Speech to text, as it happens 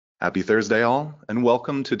Happy Thursday all, and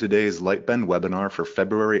welcome to today's Lightbend webinar for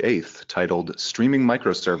February 8th, titled Streaming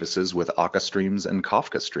Microservices with Akka Streams and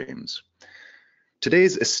Kafka Streams.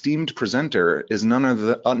 Today's esteemed presenter is none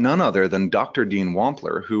other than Dr. Dean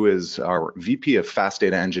Wampler, who is our VP of Fast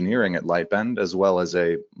Data Engineering at Lightbend, as well as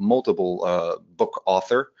a multiple book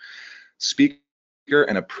author, speaker,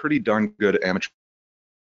 and a pretty darn good amateur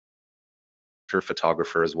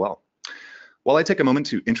photographer as well. While I take a moment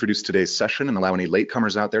to introduce today's session and allow any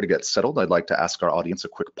latecomers out there to get settled, I'd like to ask our audience a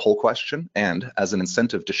quick poll question, and as an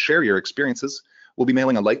incentive to share your experiences, we'll be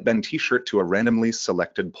mailing a Lightbend t-shirt to a randomly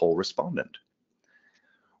selected poll respondent.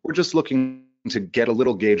 We're just looking to get a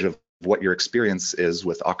little gauge of what your experience is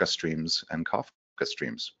with Akka Streams and Kafka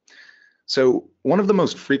Streams. So one of the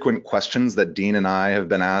most frequent questions that Dean and I have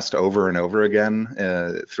been asked over and over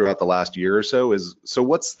again throughout the last year or so is, so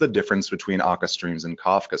what's the difference between Akka Streams and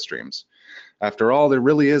Kafka Streams? After all, there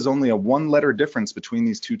really is only a one-letter difference between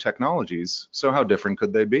these two technologies, so how different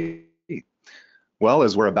could they be? Well,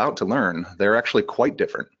 as we're about to learn, they're actually quite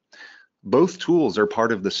different. Both tools are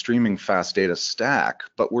part of the streaming fast data stack,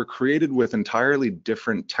 but were created with entirely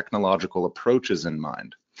different technological approaches in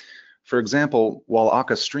mind. For example, while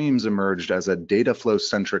Akka Streams emerged as a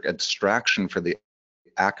dataflow-centric abstraction for the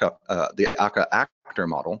Akka Actor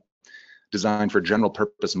model, designed for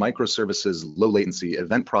general-purpose microservices, low-latency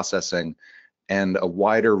event processing, and a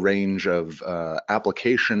wider range of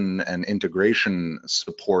application and integration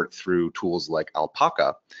support through tools like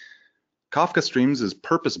Alpaca, Kafka Streams is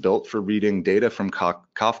purpose-built for reading data from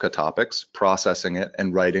Kafka topics, processing it,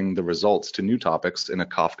 and writing the results to new topics in a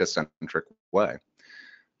Kafka-centric way.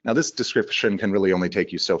 Now, this description can really only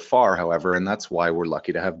take you so far, however, and that's why we're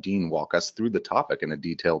lucky to have Dean walk us through the topic in a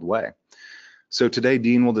detailed way. So today,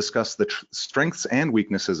 Dean will discuss the strengths and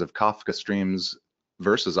weaknesses of Kafka Streams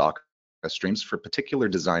versus Akka Streams for particular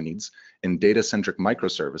design needs in data-centric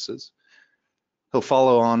microservices. He'll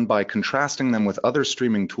follow on by contrasting them with other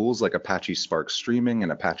streaming tools like Apache Spark Streaming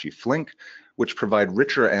and Apache Flink, which provide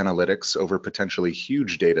richer analytics over potentially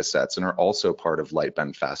huge data sets and are also part of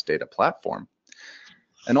Lightbend Fast Data Platform.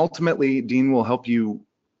 And ultimately, Dean will help you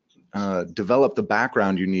develop the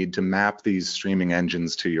background you need to map these streaming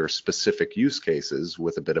engines to your specific use cases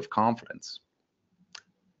with a bit of confidence.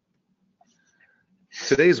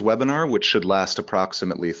 Today's webinar, which should last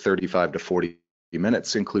approximately 35 to 40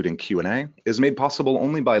 minutes, including Q&A, is made possible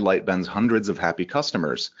only by Lightbend's hundreds of happy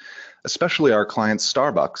customers, especially our client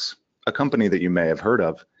Starbucks, a company that you may have heard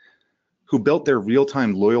of, who built their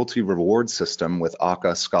real-time loyalty reward system with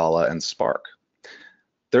Akka, Scala, and Spark.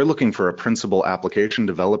 They're looking for a principal application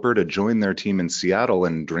developer to join their team in Seattle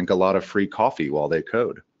and drink a lot of free coffee while they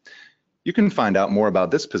code. You can find out more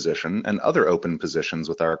about this position and other open positions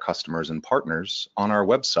with our customers and partners on our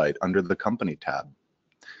website under the Company tab.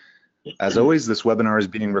 As always, this webinar is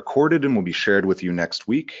being recorded and will be shared with you next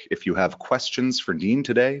week. If you have questions for Dean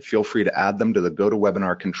today, feel free to add them to the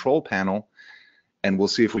GoToWebinar control panel, and we'll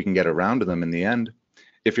see if we can get around to them in the end.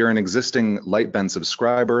 If you're an existing Lightbend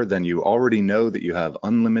subscriber, then you already know that you have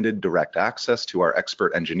unlimited direct access to our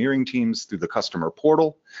expert engineering teams through the customer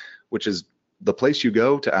portal, which is the place you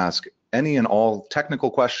go to ask any and all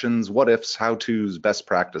technical questions, what ifs, how-tos, best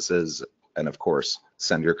practices, and of course,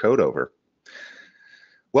 send your code over.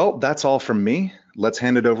 Well, that's all from me. Let's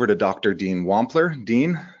hand it over to Dr. Dean Wampler.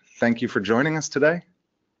 Dean, thank you for joining us today.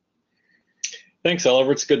 Thanks,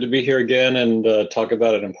 Oliver. It's good to be here again and talk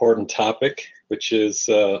about an important topic, which is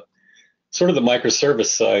sort of the microservice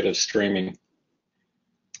side of streaming.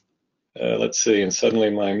 Let's see, and suddenly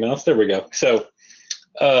my mouse, there we go. So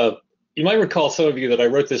you might recall, some of you, that I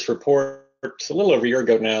wrote this report a little over a year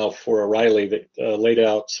ago now for O'Reilly that laid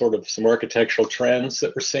out sort of some architectural trends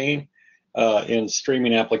that we're seeing in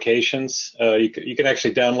streaming applications. You can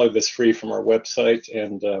actually download this free from our website,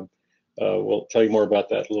 and we'll tell you more about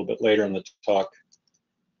that a little bit later in the talk.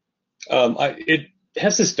 It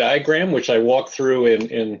has this diagram which I walk through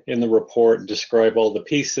in the report and describe all the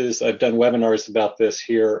pieces. I've done webinars about this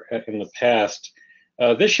here in the past.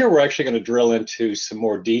 This year we're actually going to drill into some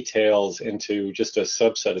more details into just a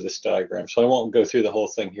subset of this diagram. So I won't go through the whole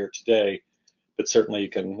thing here today, but certainly you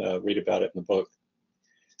can read about it in the book.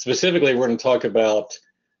 Specifically, we're going to talk about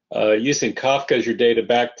using Kafka as your data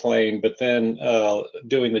backplane, but then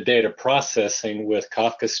doing the data processing with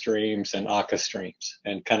Kafka Streams and Akka Streams,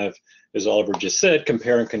 and kind of, as Oliver just said,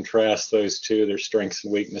 compare and contrast those two, their strengths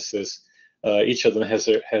and weaknesses. Each of them has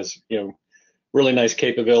really nice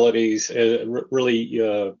capabilities,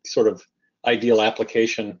 really sort of ideal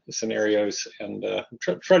application scenarios, and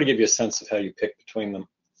try to give you a sense of how you pick between them.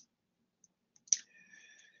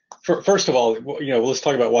 First of all, let's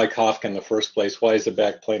talk about why Kafka in the first place. Why is a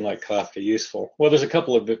backplane like Kafka useful? Well, there's a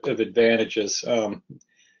couple of advantages.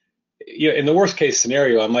 In the worst case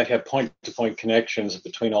scenario, I might have point-to-point connections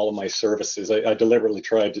between all of my services. I deliberately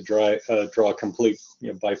tried to draw a complete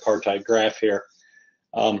bipartite graph here.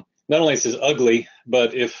 Not only is this ugly,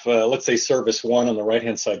 but if let's say service one on the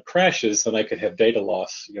right-hand side crashes, then I could have data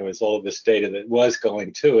loss. As all of this data that was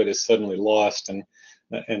going to it is suddenly lost, and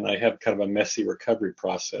I have kind of a messy recovery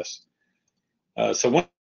process. So one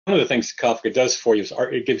of the things Kafka does for you is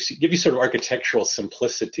it gives you sort of architectural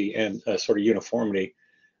simplicity and sort of uniformity.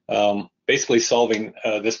 Basically solving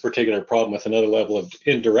this particular problem with another level of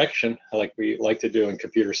indirection, like we like to do in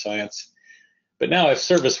computer science. But now if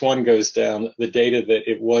service one goes down, the data that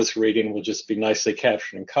it was reading will just be nicely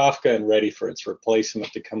captured in Kafka and ready for its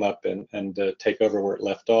replacement to come up and take over where it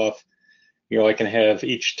left off. I can have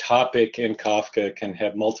each topic in Kafka can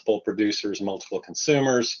have multiple producers, multiple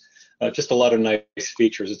consumers, just a lot of nice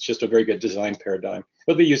features. It's just a very good design paradigm.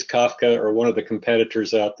 Whether you use Kafka or one of the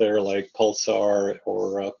competitors out there like Pulsar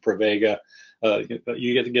or Pravega,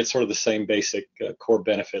 you get sort of the same basic core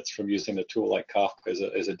benefits from using a tool like Kafka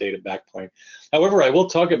as a data backplane. However, I will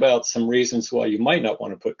talk about some reasons why you might not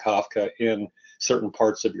want to put Kafka in certain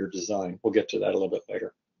parts of your design. We'll get to that a little bit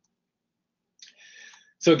later.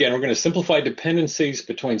 So again, we're going to simplify dependencies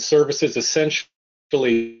between services,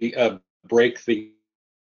 essentially break the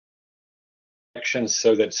connections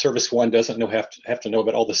so that service one doesn't have to know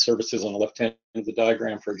about all the services on the left hand of the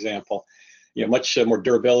diagram, for example. Much more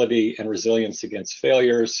durability and resilience against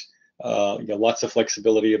failures, lots of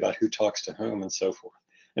flexibility about who talks to whom and so forth.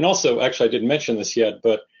 And also, actually, I didn't mention this yet,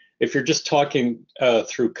 but if you're just talking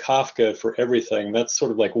through Kafka for everything, that's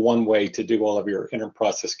sort of like one way to do all of your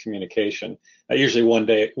inter-process communication. Usually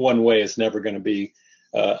one way is never going to be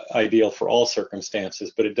ideal for all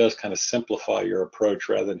circumstances, but it does kind of simplify your approach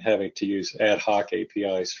rather than having to use ad hoc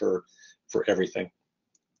APIs for everything.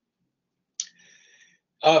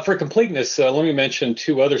 For completeness, let me mention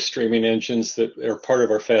two other streaming engines that are part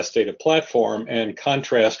of our fast data platform and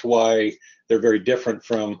contrast why they're very different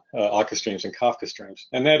from Akka Streams and Kafka Streams,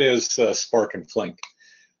 and that is Spark and Flink.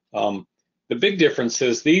 The big difference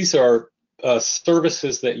is these are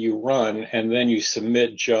services that you run and then you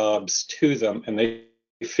submit jobs to them and they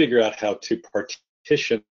figure out how to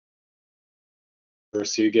partition.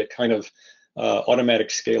 So you get kind of automatic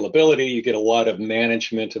scalability, you get a lot of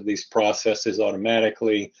management of these processes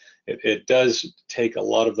automatically. It does take a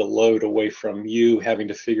lot of the load away from you having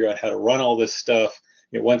to figure out how to run all this stuff.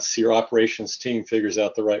 Once your operations team figures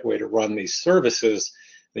out the right way to run these services,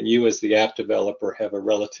 then you as the app developer have a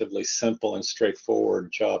relatively simple and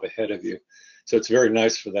straightforward job ahead of you. So it's very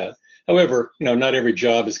nice for that. However, not every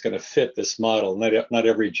job is going to fit this model. Not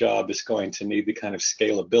every job is going to need the kind of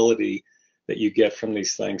scalability that you get from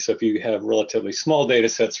these things. So if you have relatively small data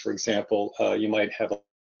sets, for example, you might have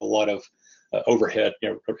a lot of overhead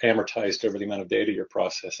amortized over the amount of data you're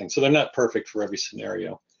processing. So they're not perfect for every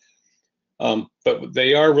scenario. But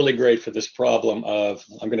they are really great for this problem of,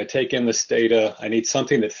 I'm going to take in this data, I need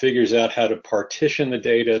something that figures out how to partition the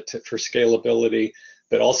data for scalability,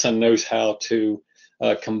 but also knows how to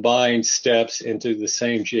combine steps into the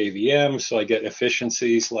same JVM, so I get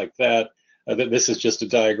efficiencies like that. This is just a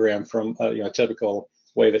diagram from a typical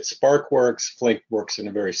way that Spark works. Flink works in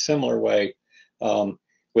a very similar way.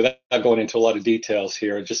 Without going into a lot of details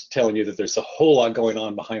here, just telling you that there's a whole lot going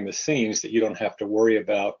on behind the scenes that you don't have to worry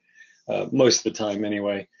about most of the time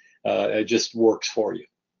anyway. It just works for you.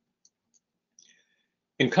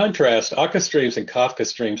 In contrast, Akka Streams and Kafka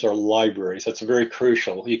Streams are libraries. That's very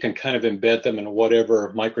crucial. You can kind of embed them in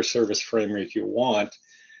whatever microservice framework you want.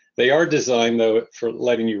 They are designed, though, for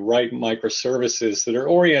letting you write microservices that are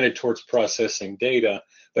oriented towards processing data,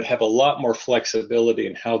 but have a lot more flexibility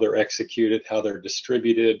in how they're executed, how they're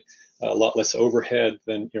distributed, a lot less overhead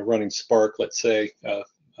than running Spark, let's say,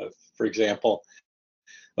 for example,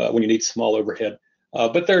 when you need small overhead.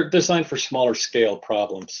 But they're designed for smaller scale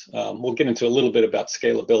problems. We'll get into a little bit about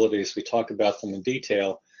scalability as we talk about them in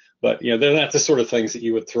detail, but they're not the sort of things that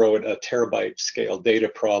you would throw at a terabyte scale data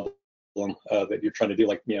problem that you're trying to do,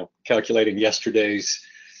 like calculating yesterday's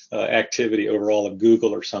activity over all of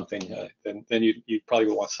Google or something. Then you probably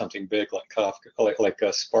would want something big like Kafka,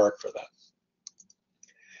 like Spark for that.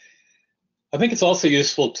 I think it's also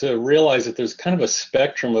useful to realize that there's kind of a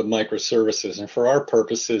spectrum of microservices, and for our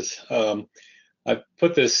purposes, I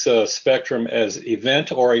put this spectrum as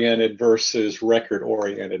event-oriented versus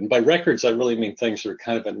record-oriented. And by records, I really mean things that are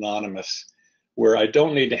kind of anonymous, where I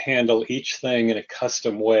don't need to handle each thing in a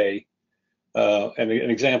custom way. And an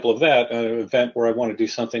example of that, an event where I want to do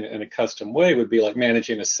something in a custom way would be like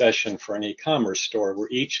managing a session for an e-commerce store, where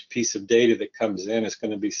each piece of data that comes in is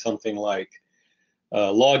going to be something like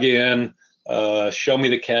log in, show me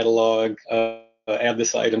the catalog, add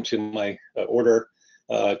this item to my order,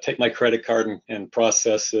 take my credit card and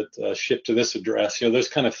process it, ship to this address. Those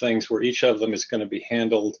kind of things where each of them is going to be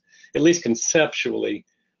handled, at least conceptually,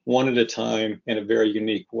 one at a time in a very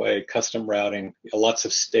unique way, custom routing, lots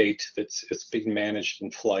of state that's being managed in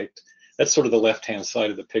flight. That's sort of the left-hand side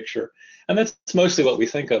of the picture. And that's mostly what we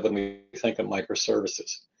think of when we think of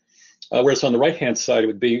microservices. Whereas on the right-hand side, it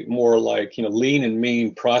would be more like, lean and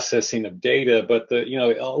mean processing of data, but a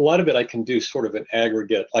lot of it I can do sort of an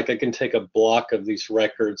aggregate. Like I can take a block of these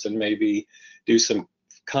records and maybe do some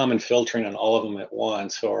common filtering on all of them at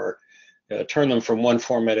once, or turn them from one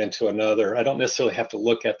format into another. I don't necessarily have to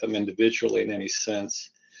look at them individually in any sense.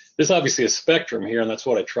 There's obviously a spectrum here, and that's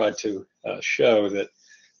what I tried to show, that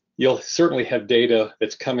you'll certainly have data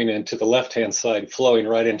that's coming into the left-hand side, flowing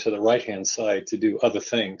right into the right-hand side to do other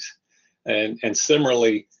things. And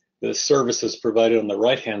similarly, the services provided on the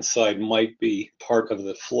right-hand side might be part of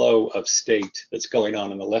the flow of state that's going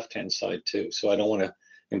on the left-hand side too. So I don't want to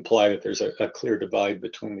imply that there's a clear divide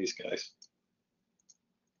between these guys.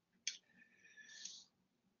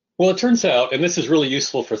 Well, it turns out, and this is really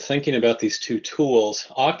useful for thinking about these two tools,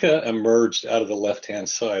 Akka emerged out of the left-hand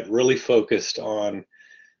side, really focused on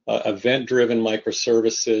event-driven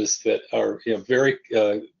microservices that are very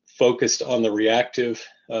focused on the reactive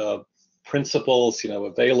principles,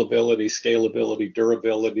 availability, scalability,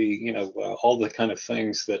 durability, all the kind of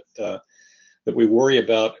things that that we worry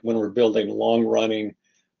about when we're building long-running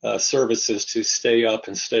services to stay up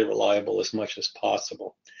and stay reliable as much as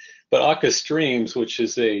possible. But Akka Streams, which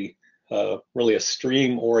is really a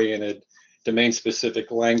stream-oriented,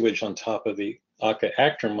 domain-specific language on top of the Akka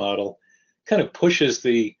Actor model, kind of pushes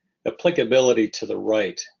the applicability to the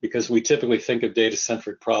right, because we typically think of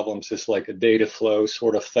data-centric problems as like a data flow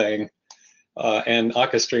sort of thing. And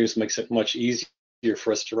Akka Streams makes it much easier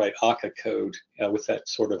for us to write Akka code with that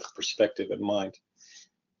sort of perspective in mind.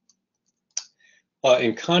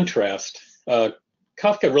 In contrast,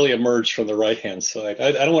 Kafka really emerged from the right-hand side.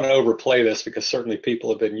 I don't want to overplay this, because certainly people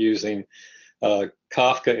have been using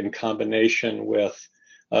Kafka in combination with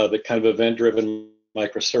the kind of event-driven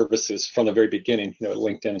microservices from the very beginning,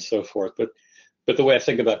 LinkedIn and so forth. But the way I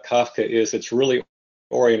think about Kafka is it's really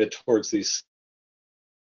oriented towards these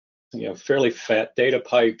fairly fat data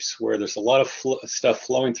pipes where there's a lot of stuff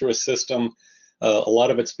flowing through a system. A lot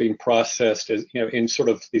of it's being processed as, in sort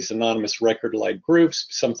of these anonymous record-like groups.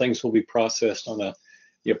 Some things will be processed on a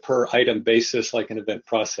per item basis, like an event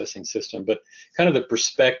processing system. But kind of the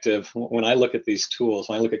perspective, when I look at these tools,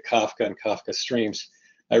 when I look at Kafka and Kafka Streams,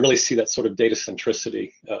 I really see that sort of data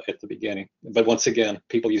centricity at the beginning. But once again,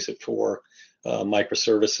 people use it for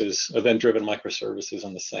microservices, event-driven microservices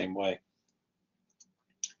in the same way.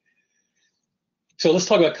 So let's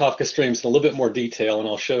talk about Kafka Streams in a little bit more detail, and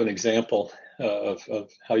I'll show an example of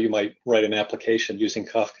how you might write an application using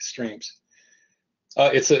Kafka Streams.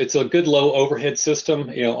 It's a good low overhead system,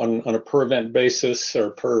 on a per event basis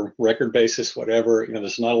or per record basis, whatever.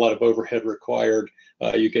 There's not a lot of overhead required.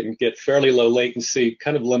 You can get fairly low latency,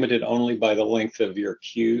 kind of limited only by the length of your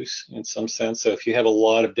queues in some sense. So if you have a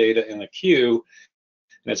lot of data in a queue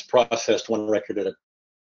and it's processed one record at a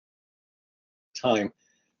time,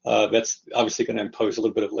 that's obviously going to impose a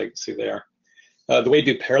little bit of latency there. The way you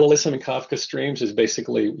do parallelism in Kafka Streams is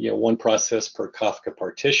basically one process per Kafka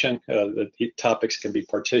partition. The topics can be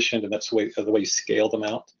partitioned, and that's the way you scale them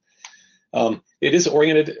out. It is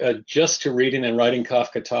oriented just to reading and writing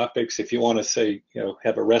Kafka topics. If you want to say,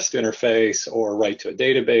 have a REST interface or write to a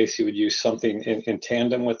database, you would use something in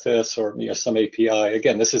tandem with this, or some API.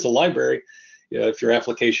 Again, this is a library. If your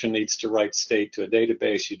application needs to write state to a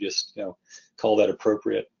database, you just call that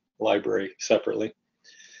appropriate library separately.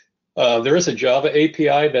 There is a Java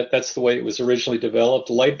API that's the way it was originally developed.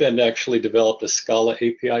 Lightbend actually developed a Scala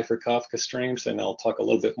API for Kafka Streams, and I'll talk a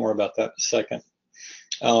little bit more about that in a second.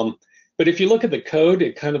 But if you look at the code,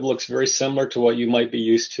 it kind of looks very similar to what you might be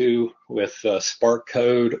used to with Spark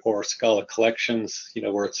code or Scala collections,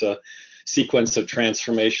 where it's a sequence of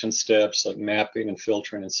transformation steps like mapping and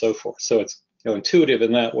filtering and so forth. So it's intuitive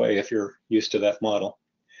in that way if you're used to that model.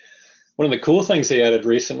 One of the cool things they added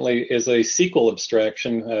recently is a SQL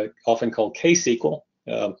abstraction, often called KSQL.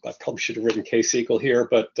 I probably should have written KSQL here,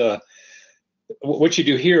 but what you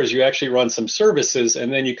do here is you actually run some services,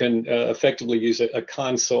 and then you can effectively use a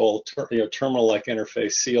console, terminal-like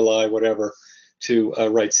interface, CLI, whatever, to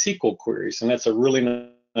write SQL queries. And that's a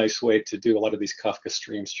really nice way to do a lot of these Kafka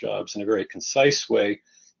Streams jobs in a very concise way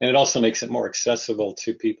And it also makes it more accessible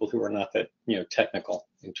to people who are not that technical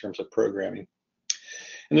in terms of programming.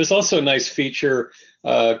 And there's also a nice feature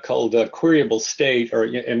called queryable state,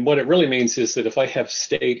 and what it really means is that if I have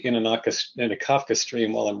state in a Kafka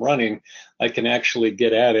stream while I'm running, I can actually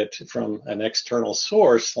get at it from an external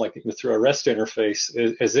source, like through a REST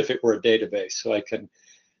interface, as if it were a database. So I can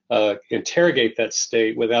interrogate that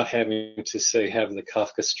state without having to, say, have the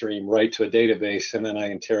Kafka stream write to a database, and then I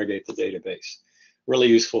interrogate the database. Really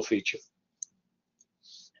useful feature.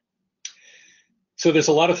 So there's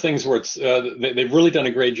a lot of things where they've really done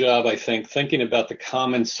a great job, I think, thinking about the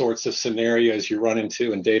common sorts of scenarios you run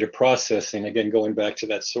into in data processing. Again, going back to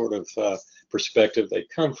that sort of perspective they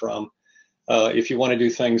come from. If you want to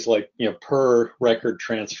do things like per record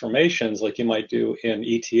transformations, like you might do in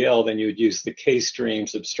ETL, then you would use the K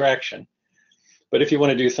streams abstraction. But if you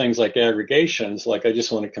want to do things like aggregations, like I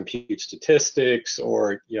just want to compute statistics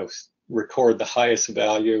or record the highest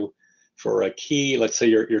value for a key, let's say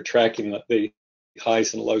you're tracking the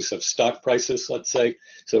highs and lows of stock prices, let's say.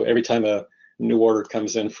 So every time a new order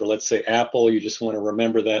comes in for, let's say, Apple, you just want to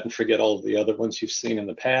remember that and forget all of the other ones you've seen in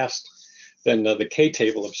the past. Then the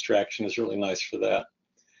K-table abstraction is really nice for that.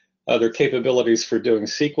 There are capabilities for doing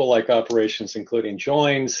SQL-like operations, including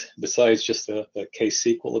joins, besides just the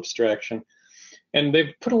K-SQL abstraction. And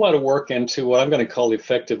they've put a lot of work into what I'm going to call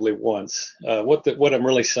effectively once. What I'm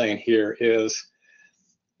really saying here is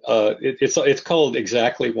it's called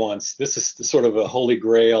exactly once. This is sort of a holy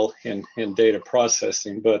grail in data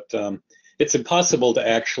processing, but it's impossible to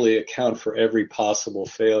actually account for every possible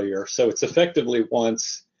failure. So it's effectively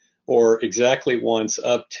once or exactly once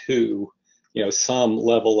up to some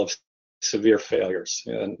level of severe failures,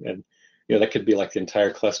 and that could be like the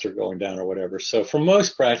entire cluster going down or whatever. So for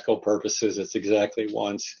most practical purposes, it's exactly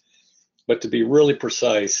once. But to be really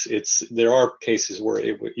precise, there are cases where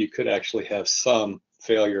you could actually have some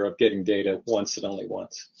failure of getting data once and only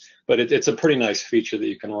once. But it's a pretty nice feature that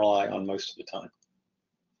you can rely on most of the time.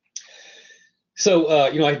 So,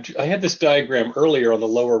 I had this diagram earlier on the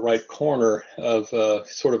lower right corner of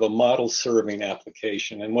sort of a model serving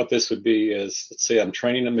application. And what this would be is, let's say I'm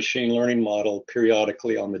training a machine learning model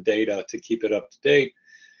periodically on the data to keep it up to date.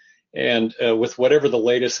 And with whatever the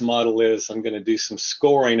latest model is, I'm going to do some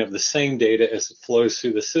scoring of the same data as it flows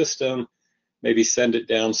through the system, maybe send it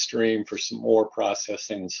downstream for some more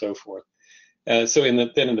processing and so forth. So in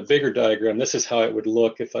the bigger diagram, this is how it would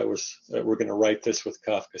look if we're going to write this with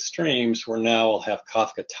Kafka Streams, where now I'll have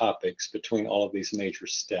Kafka topics between all of these major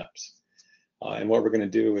steps. And what we're going to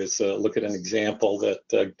do is look at an example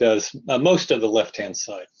that does most of the left-hand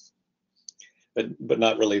side, but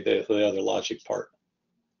not really the other logic part.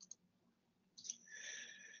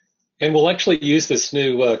 And we'll actually use this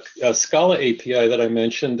new Scala API that I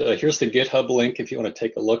mentioned. Here's the GitHub link if you want to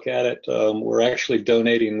take a look at it. We're actually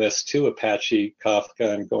donating this to Apache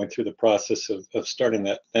Kafka and going through the process of starting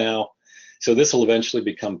that now. So this will eventually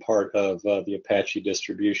become part of the Apache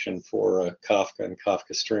distribution for Kafka and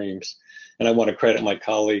Kafka Streams. And I want to credit my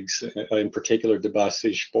colleagues, in particular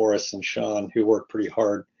Debasish, Boris, and Sean, who worked pretty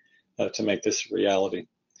hard to make this a reality.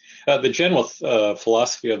 The general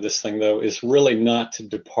philosophy of this thing, though, is really not to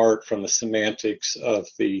depart from the semantics of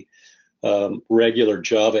the regular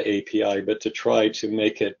Java API, but to try to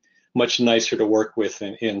make it much nicer to work with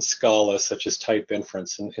in Scala, such as type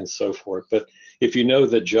inference and so forth. But if you know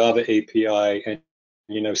the Java API and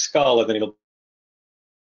you know Scala, then it'll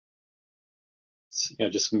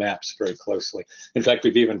just maps very closely. In fact,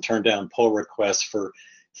 we've even turned down pull requests for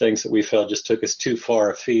things that we felt just took us too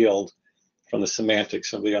far afield from the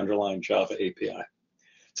semantics of the underlying Java API.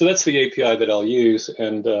 So that's the API that I'll use,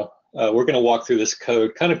 and we're going to walk through this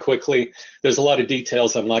code kind of quickly. There's a lot of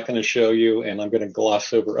details I'm not going to show you, and I'm going to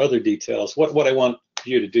gloss over other details. What I want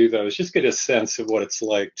you to do, though, is just get a sense of what it's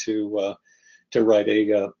like to write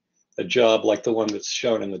a job like the one that's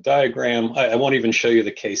shown in the diagram. I won't even show you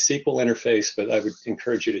the K-SQL interface, but I would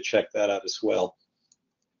encourage you to check that out as well.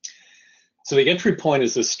 So the entry point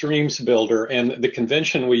is the streams builder, and the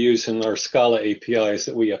convention we use in our Scala API is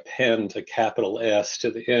that we append a capital S to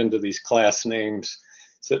the end of these class names,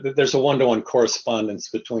 so that there's a one-to-one correspondence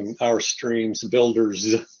between our streams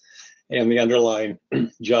builders and the underlying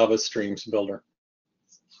Java streams builder.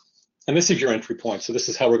 And this is your entry point. So this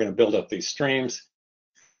is how we're going to build up these streams.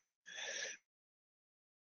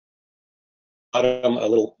 Bottom, a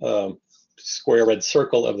little square red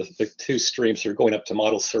circle of the two streams that are going up to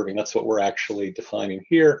model serving. That's what we're actually defining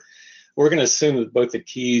here. We're going to assume that both the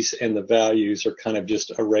keys and the values are kind of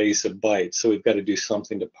just arrays of bytes. So we've got to do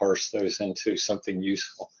something to parse those into something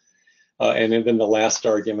useful. And then the last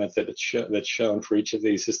argument that that's shown for each of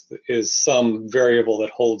these is some variable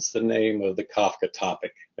that holds the name of the Kafka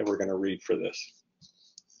topic that we're going to read for this.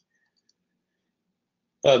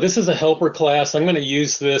 This is a helper class. I'm going to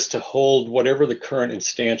use this to hold whatever the current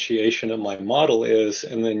instantiation of my model is,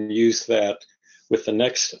 and then use that with the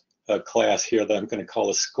next class here that I'm going to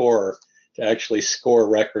call a scorer to actually score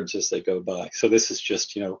records as they go by. So this is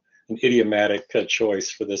just, an idiomatic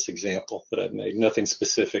choice for this example that I've made, nothing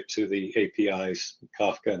specific to the APIs,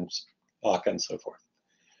 Kafka and Akka and so forth.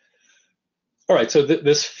 All right, so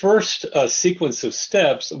this first sequence of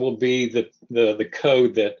steps will be the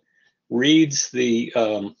code that reads these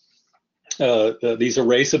arrays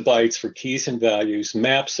of bytes for keys and values,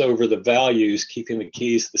 maps over the values, keeping the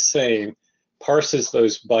keys the same, parses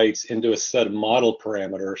those bytes into a set of model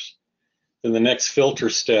parameters. Then the next filter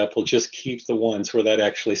step will just keep the ones where that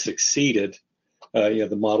actually succeeded.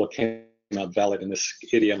 The model came out valid in this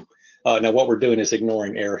idiom. Now what we're doing is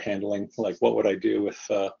ignoring error handling, like what would I do if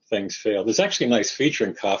things fail. There's actually a nice feature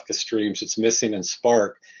in Kafka Streams. It's missing in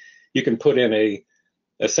Spark. You can put in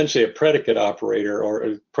essentially a predicate operator,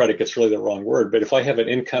 or predicate's really the wrong word, but if I have an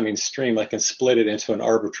incoming stream, I can split it into an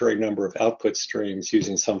arbitrary number of output streams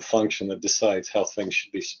using some function that decides how things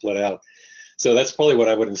should be split out. So that's probably what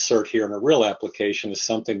I would insert here in a real application, is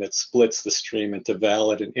something that splits the stream into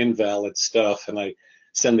valid and invalid stuff, and I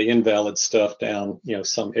send the invalid stuff down,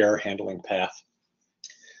 some error handling path.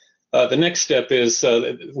 The next step is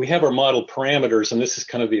we have our model parameters, and this is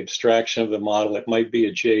kind of the abstraction of the model. It might be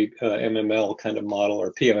a JMML kind of model,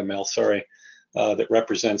 or PMML, sorry, that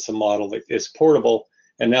represents a model that is portable.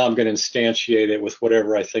 And now I'm going to instantiate it with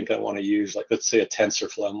whatever I think I want to use. Like, let's say a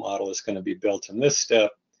TensorFlow model is going to be built in this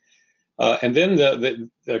step. And then the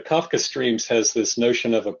Kafka Streams has this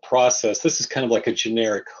notion of a process. This is kind of like a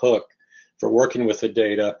generic hook for working with the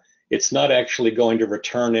data. It's not actually going to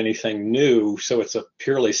return anything new, so it's a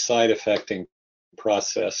purely side-effecting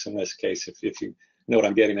process in this case, if you know what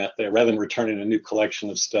I'm getting at there. Rather than returning a new collection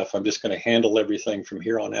of stuff, I'm just going to handle everything from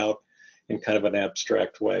here on out in kind of an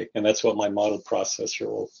abstract way, and that's what my model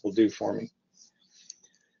processor will do for me.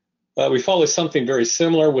 We follow something very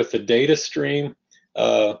similar with the data stream.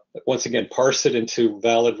 Once again, parse it into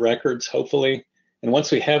valid records, hopefully. And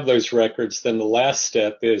once we have those records, then the last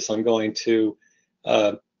step is I'm going to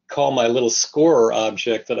call my little scorer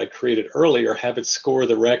object that I created earlier, have it score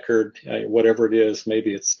the record, whatever it is.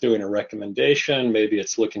 Maybe it's doing a recommendation, maybe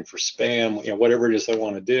it's looking for spam, whatever it is I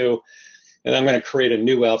want to do. And I'm going to create a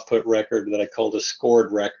new output record that I call the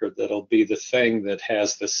scored record. That'll be the thing that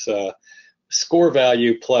has this score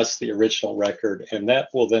value plus the original record, and that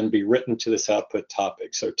will then be written to this output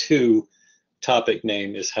topic. So to topic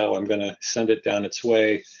name is how I'm going to send it down its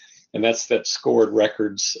way. And that's that scored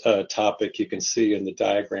records topic you can see in the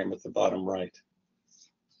diagram at the bottom right.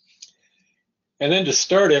 And then to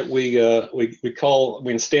start it, we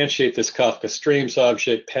instantiate this Kafka Streams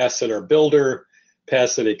object, pass it our builder,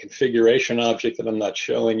 pass it a configuration object that I'm not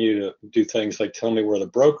showing you to do things like tell me where the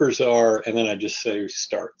brokers are, and then I just say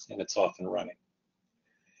start, and it's off and running.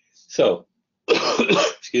 So,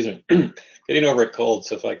 excuse me, getting over a cold,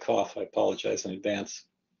 so if I cough, I apologize in advance.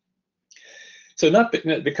 So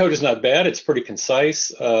the code is not bad. It's pretty concise.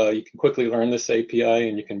 You can quickly learn this API,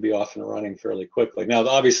 and you can be off and running fairly quickly. Now,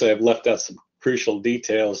 obviously, I've left out some crucial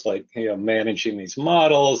details like managing these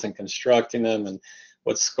models and constructing them and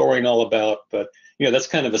what's scoring all about. But that's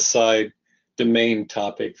kind of a side domain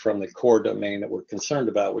topic from the core domain that we're concerned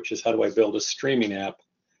about, which is how do I build a streaming app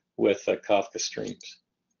with Kafka Streams.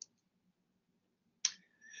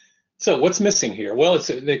 So what's missing here? Well, it's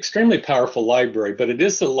an extremely powerful library, but it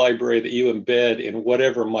is the library that you embed in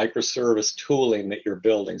whatever microservice tooling that you're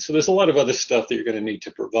building. So there's a lot of other stuff that you're going to need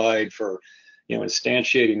to provide for,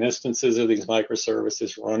 instantiating instances of these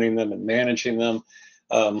microservices, running them and managing them.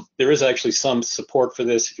 There is actually some support for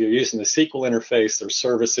this. If you're using the SQL interface, there's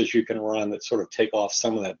services you can run that sort of take off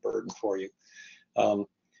some of that burden for you.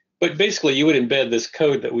 But basically, you would embed this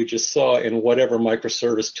code that we just saw in whatever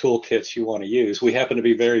microservice toolkits you want to use. We happen to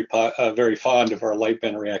be very fond of our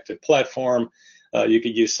Lightbend reactive platform. You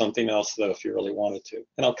could use something else, though, if you really wanted to.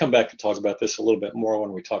 And I'll come back and talk about this a little bit more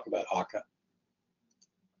when we talk about Akka.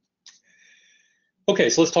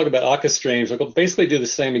 Okay, so let's talk about Akka Streams. I'll basically do the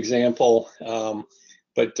same example,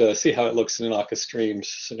 but see how it looks in an Akka Streams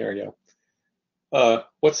scenario.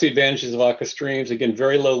 What's the advantages of Akka Streams? Again,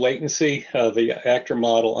 very low latency. The actor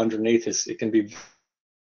model underneath it can be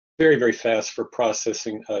very, very fast for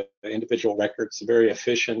processing individual records, very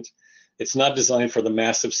efficient. It's not designed for the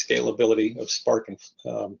massive scalability of Spark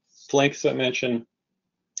and Flink, as I mentioned.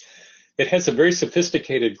 It has a very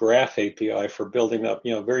sophisticated graph API for building up,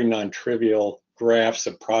 very non-trivial graphs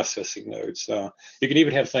of processing nodes. You can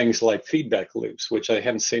even have things like feedback loops, which I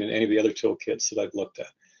haven't seen in any of the other toolkits that I've looked at.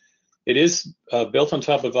 It is built on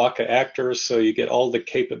top of Akka Actor, so you get all the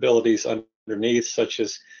capabilities underneath, such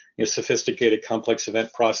as sophisticated complex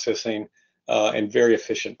event processing and very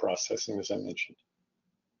efficient processing, as I mentioned.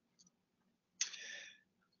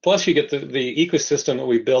 Plus, you get the ecosystem that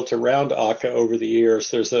we built around Akka over the years.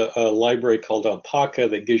 There's a library called Alpaca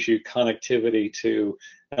that gives you connectivity to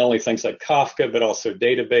not only things like Kafka, but also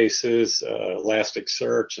databases,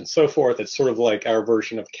 Elasticsearch, and so forth. It's sort of like our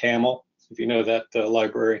version of Camel, if you know that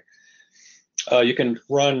library. You can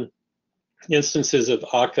run instances of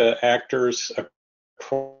Akka Actors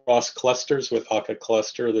across clusters with Akka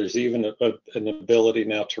Cluster. There's even an ability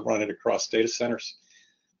now to run it across data centers.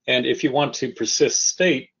 And if you want to persist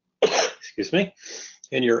state, excuse me,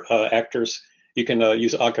 in your actors, you can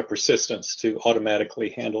use Akka persistence to automatically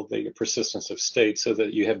handle the persistence of state so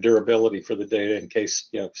that you have durability for the data in case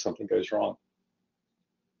something goes wrong.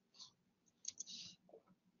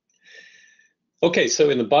 Okay, so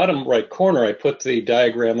in the bottom right corner, I put the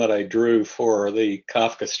diagram that I drew for the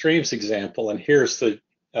Kafka Streams example, and here's the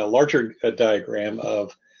larger diagram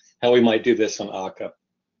of how we might do this on Akka.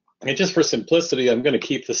 And just for simplicity, I'm going to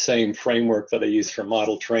keep the same framework that I use for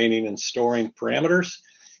model training and storing parameters.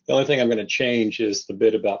 The only thing I'm going to change is the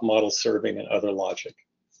bit about model serving and other logic.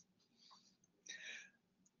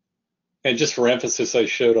 And just for emphasis, I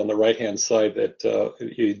showed on the right-hand side that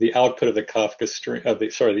the output of the Kafka stream,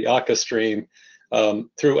 the Akka stream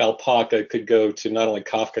through Alpaca could go to not only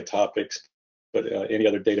Kafka topics, but any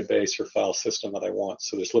other database or file system that I want.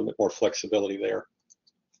 So there's a little bit more flexibility there.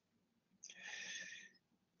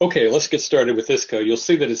 Okay, let's get started with this code. You'll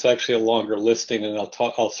see that it's actually a longer listing, and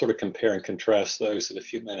I'll sort of compare and contrast those in a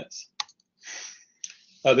few minutes.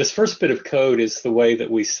 This first bit of code is the way that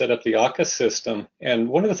we set up the Akka system, and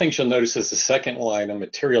one of the things you'll notice is the second line, a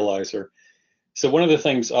materializer. So one of the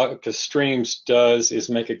things Akka Streams does is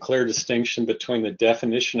make a clear distinction between the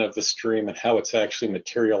definition of the stream and how it's actually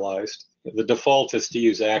materialized. The default is to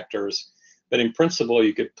use actors, but in principle,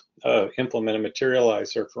 you could implement a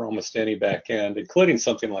materializer for almost any backend, including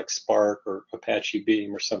something like Spark or Apache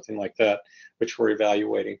Beam or something like that, which we're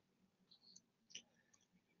evaluating.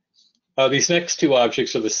 These next two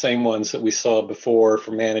objects are the same ones that we saw before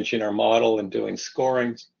for managing our model and doing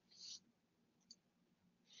scoring.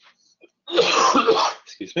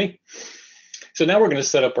 Excuse me. So now we're going to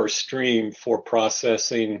set up our stream for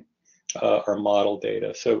processing our model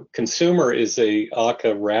data. So consumer is a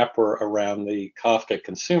Akka wrapper around the Kafka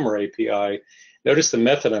consumer API. Notice the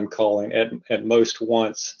method I'm calling at most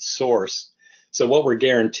once source. So what we're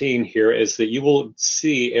guaranteeing here is that you will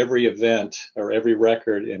see every event or every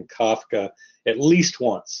record in Kafka at least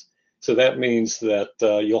once. So that means that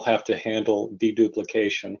you'll have to handle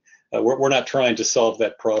deduplication. We're not trying to solve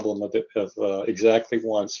that problem of exactly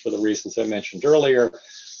once for the reasons I mentioned earlier.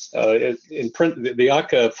 The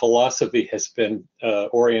Akka philosophy has been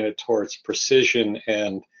oriented towards precision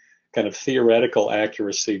and kind of theoretical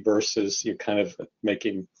accuracy versus you kind of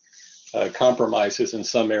making compromises in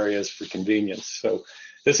some areas for convenience. So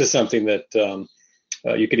this is something that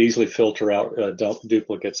you could easily filter out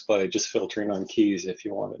duplicates by just filtering on keys if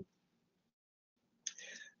you wanted.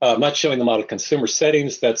 I'm not showing the model consumer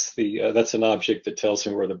settings. That's an object that tells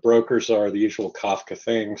me where the brokers are, the usual Kafka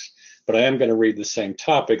things. But I am going to read the same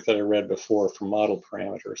topic that I read before for model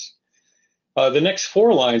parameters. The next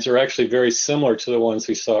four lines are actually very similar to the ones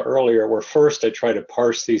we saw earlier, where first I try to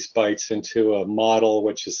parse these bytes into a model,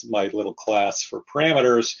 which is my little class for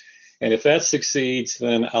parameters. And if that succeeds,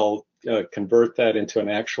 then I'll convert that into an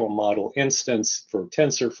actual model instance for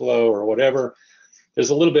TensorFlow or whatever. There's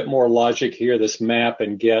a little bit more logic here. This map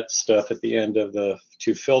and get stuff at the end of the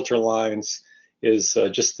two filter lines is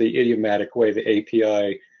just the idiomatic way the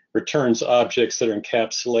API returns objects that are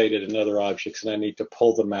encapsulated in other objects, and I need to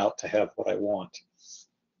pull them out to have what I want.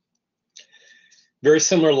 Very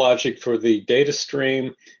similar logic for the data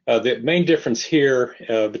stream. The main difference here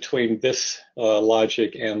between this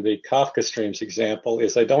logic and the Kafka Streams example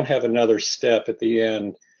is I don't have another step at the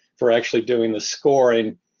end for actually doing the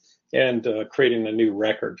scoring and creating a new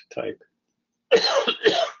record type.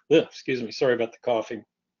 Excuse me, sorry about the coughing.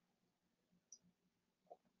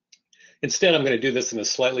 Instead, I'm going to do this in a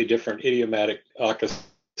slightly different idiomatic Akka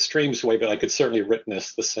Streams way, but I could certainly written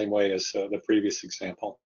this the same way as the previous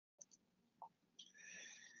example.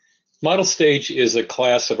 Model stage is a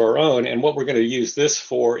class of our own, and what we're going to use this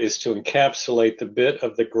for is to encapsulate the bit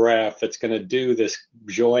of the graph that's going to do this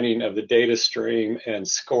joining of the data stream and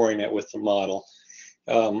scoring it with the model.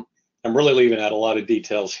 I'm really leaving out a lot of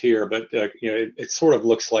details here, but it sort of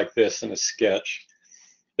looks like this in a sketch.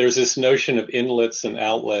 there's this notion of inlets and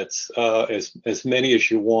outlets, as many as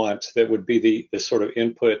you want, that would be the sort of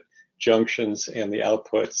input junctions and the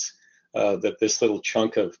outputs that this little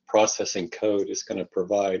chunk of processing code is going to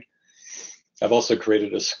provide. I've also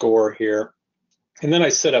created a score here. And then I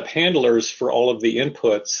set up handlers for all of the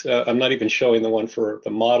inputs. I'm not even showing the one for the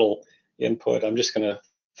model input. I'm just going to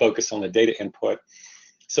focus on the data input.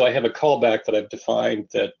 So I have a callback that I've defined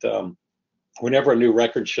that whenever a new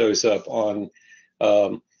record shows up on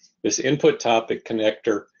this input topic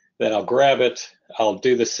connector, then I'll grab it. I'll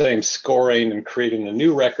do the same scoring and creating a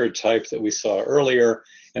new record type that we saw earlier,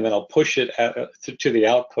 and then I'll push it to the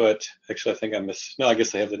output. Actually, I think I missed. No, I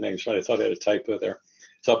guess I have the names right. I thought I had a typo there.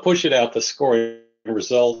 So I'll push it out the scoring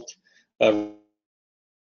result, wrapping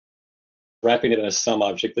it in a sum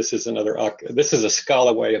object. This is this is a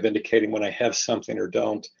Scala way of indicating when I have something or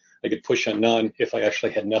don't. I could push a none if I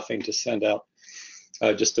actually had nothing to send out,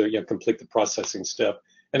 just to complete the processing step.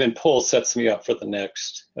 And then pull sets me up for the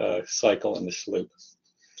next cycle in this loop.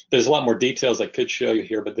 There's a lot more details I could show you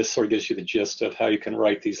here, but this sort of gives you the gist of how you can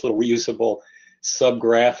write these little reusable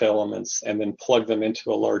subgraph elements and then plug them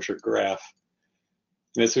into a larger graph.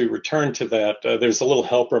 And as we return to that, there's a little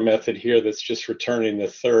helper method here that's just returning the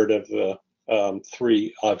third of the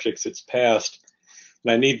 3 objects it's passed.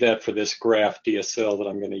 And I need that for this graph DSL that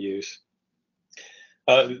I'm going to use.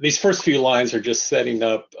 These first few lines are just setting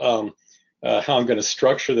up how I'm going to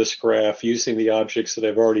structure this graph using the objects that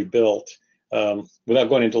I've already built. Without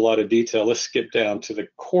going into a lot of detail, let's skip down to the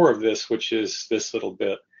core of this, which is this little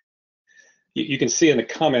bit. You can see in the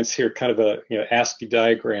comments here kind of a ASCII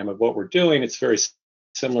diagram of what we're doing. It's very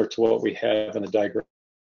similar to what we have in the diagram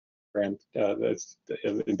that's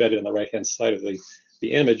embedded in the right-hand side of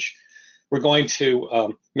the image. We're going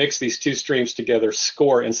to mix these 2 streams together,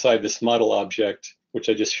 score inside this model object, which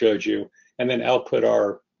I just showed you, and then output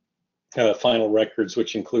our final records,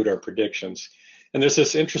 which include our predictions. And there's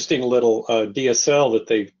this interesting little DSL that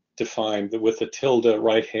they've defined with the tilde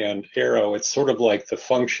right-hand arrow. It's sort of like the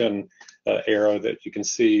function arrow that you can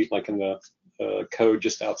see like in the code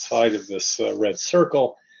just outside of this red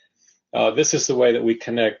circle. This is the way that we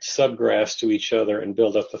connect subgraphs to each other and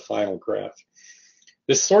build up the final graph.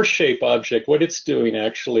 This source shape object, what it's doing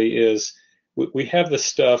actually is we have the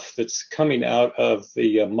stuff that's coming out of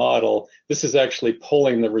the model. This is actually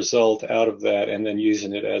pulling the result out of that and then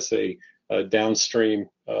using it as a downstream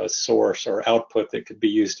source or output that could be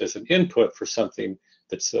used as an input for something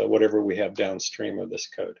that's whatever we have downstream of this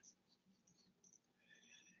code.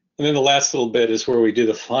 And then the last little bit is where we do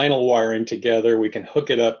the final wiring together. We can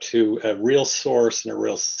hook it up to a real source and a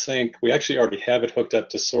real sink. We actually already have it hooked up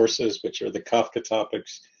to sources, which are the Kafka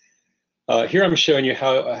topics. Here I'm showing you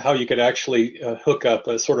how you could actually hook up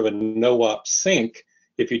a sort of a no-op sink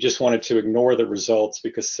if you just wanted to ignore the results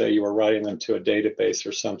because, say, you were writing them to a database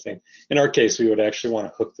or something. In our case, we would actually want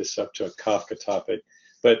to hook this up to a Kafka topic.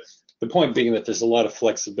 But the point being that there's a lot of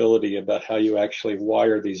flexibility about how you actually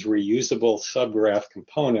wire these reusable subgraph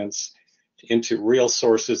components into real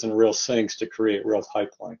sources and real sinks to create real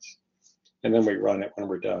pipelines. And then we run it when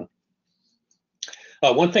we're done.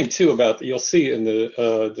 One thing too about, you'll see in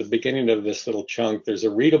the beginning of this little chunk, there's a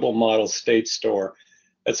readable model state store.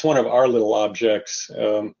 That's one of our little objects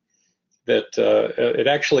that it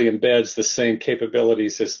actually embeds the same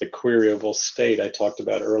capabilities as the queryable state I talked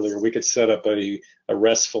about earlier. We could set up a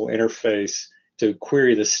RESTful interface to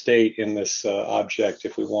query the state in this object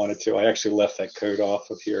if we wanted to. I actually left that code off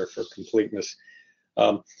of here for completeness.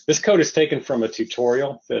 This code is taken from a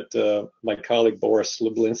tutorial that my colleague Boris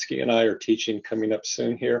Lublinsky and I are teaching coming up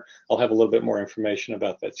soon here. I'll have a little bit more information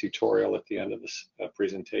about that tutorial at the end of this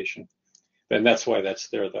presentation. And that's why that's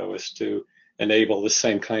there, though, is to enable the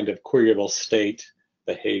same kind of queryable state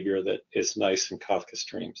behavior that is nice in Kafka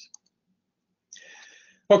Streams.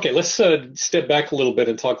 Okay, let's step back a little bit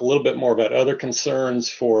and talk a little bit more about other concerns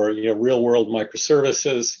for real-world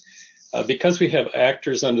microservices. Because we have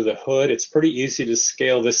actors under the hood, it's pretty easy to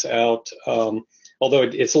scale this out, although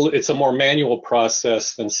it's a more manual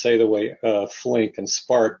process than, say, the way Flink and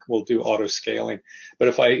Spark will do auto-scaling. But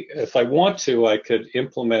if I want to, I could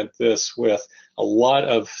implement this with a lot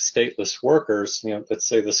of stateless workers, let's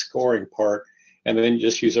say the scoring part, and then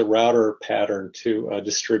just use a router pattern to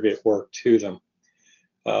distribute work to them.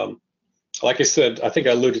 Like I said, I think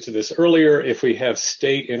I alluded to this earlier, if we have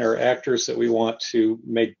state in our actors that we want to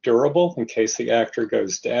make durable in case the actor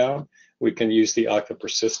goes down, we can use the Akka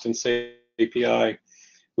persistence API.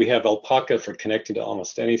 We have Alpaca for connecting to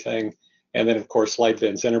almost anything. And then, of course,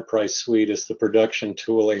 Lightbend's Enterprise Suite is the production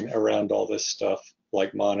tooling around all this stuff,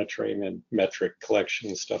 like monitoring and metric collection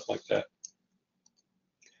and stuff like that.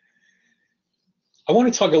 I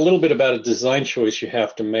want to talk a little bit about a design choice you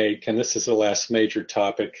have to make, and this is the last major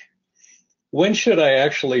topic. When should I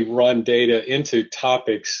actually run data into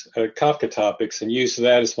topics, Kafka topics, and use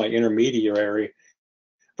that as my intermediary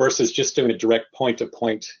versus just doing a direct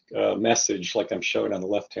point-to-point message like I'm showing on the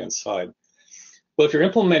left-hand side? Well, if you're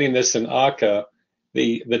implementing this in Akka,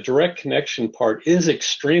 the direct connection part is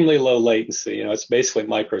extremely low latency. You know, it's basically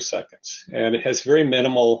microseconds, and it has very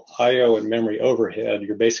minimal I/O and memory overhead.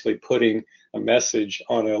 You're basically putting a message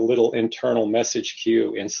on a little internal message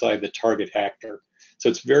queue inside the target actor. So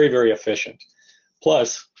it's very, very efficient.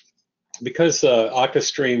 Plus, because Akka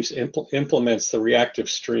Streams implements the reactive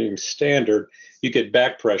stream standard, you get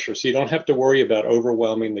back pressure. So you don't have to worry about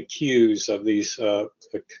overwhelming the queues of these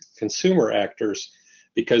consumer actors,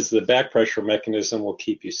 because the back pressure mechanism will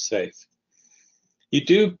keep you safe.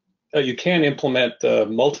 You can implement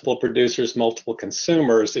multiple producers, multiple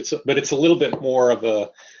consumers. But it's a little bit more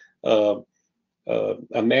of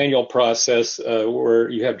a manual process where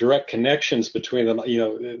you have direct connections between them. You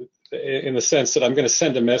know, in the sense that I'm going to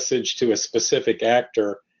send a message to a specific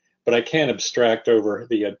actor, but I can't abstract over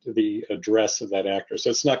the address of that actor. So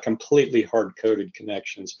it's not completely hard-coded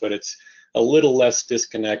connections, but it's a little less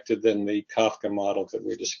disconnected than the Kafka model that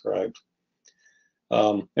we described.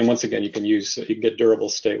 And once again, you can get durable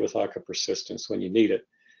state with Akka persistence when you need it.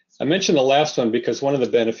 I mentioned the last one because one of the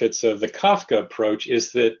benefits of the Kafka approach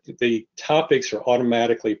is that the topics are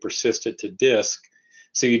automatically persisted to disk.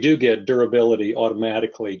 So you do get durability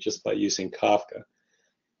automatically just by using Kafka.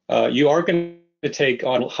 You are going to take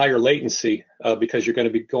on higher latency because you're going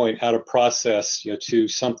to be going out of process, you know, to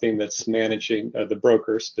something that's managing the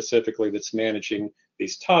broker specifically that's managing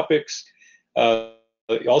these topics.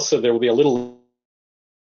 Also, there will be a little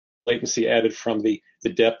latency added from the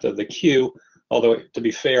depth of the queue. Although, to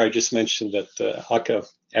be fair, I just mentioned that Akka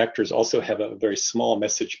actors also have a very small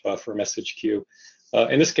message buffer, message queue.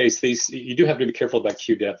 In this case, you do have to be careful about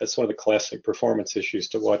queue depth. That's one of the classic performance issues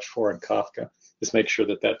to watch for in Kafka, is make sure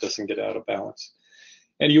that that doesn't get out of balance.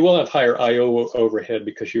 And you will have higher I/O overhead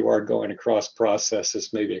because you are going across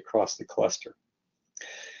processes, maybe across the cluster.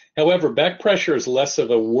 However, back pressure is less of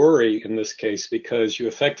a worry in this case because you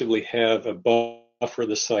effectively have a buffer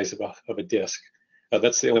the size of a disk.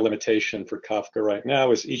 That's the only limitation for Kafka right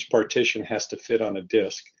now, is each partition has to fit on a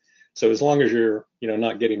disk. So as long as you're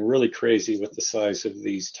not getting really crazy with the size of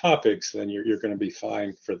these topics, then you're going to be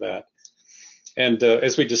fine for that. And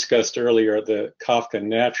as we discussed earlier, the Kafka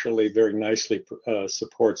naturally very nicely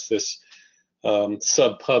supports this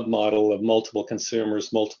sub-pub model of multiple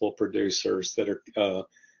consumers, multiple producers that are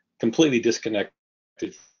completely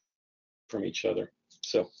disconnected from each other.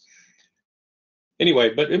 So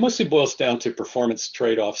anyway, but it mostly boils down to performance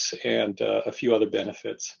trade-offs and a few other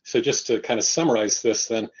benefits. So just to kind of summarize this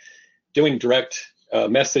then, doing direct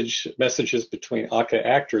messages between Akka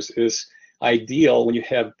actors is ideal when you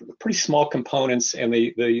have pretty small components and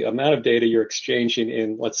the amount of data you're exchanging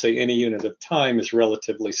in, let's say, any unit of time is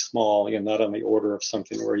relatively small and not on the order of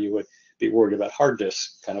something where you would be worried about hard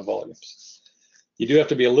disk kind of volumes. You do have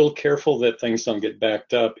to be a little careful that things don't get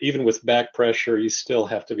backed up. Even with back pressure, you still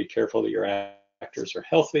have to be careful that your actors are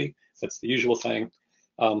healthy. That's the usual thing.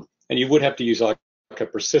 And you would have to use Akka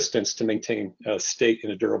persistence to maintain state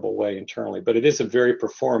in a durable way internally. But it is a very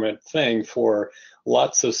performant thing for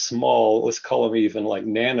lots of small, let's call them even like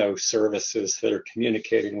nano services that are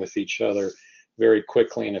communicating with each other very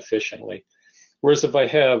quickly and efficiently. Whereas if I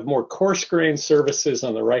have more coarse-grained services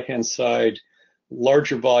on the right-hand side,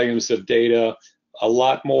 larger volumes of data, a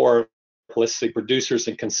lot more, let's say, producers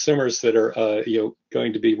and consumers that are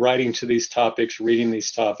going to be writing to these topics, reading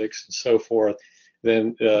these topics, and so forth,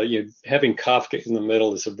 then having Kafka in the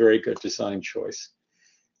middle is a very good design choice.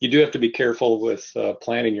 You do have to be careful with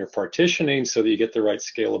planning your partitioning so that you get the right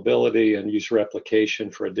scalability and use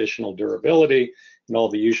replication for additional durability and all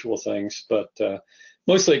the usual things. But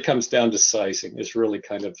mostly it comes down to sizing is really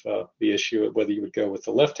kind of the issue of whether you would go with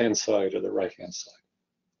the left-hand side or the right-hand side.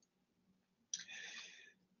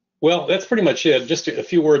 Well, that's pretty much it. Just a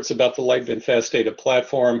few words about the Lightbend Fast Data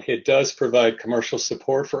Platform. It does provide commercial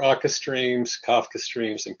support for Akka Streams, Kafka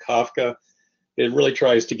Streams, and Kafka. It really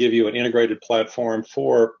tries to give you an integrated platform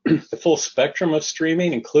for the full spectrum of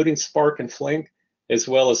streaming, including Spark and Flink, as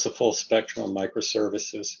well as the full spectrum of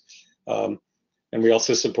microservices. And we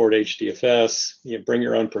also support HDFS. You bring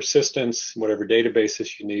your own persistence, whatever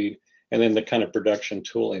databases you need, and then the kind of production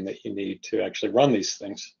tooling that you need to actually run these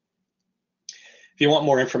things. If you want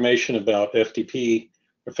more information about FDP,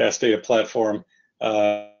 or Fast Data Platform,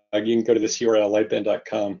 you can go to this URL,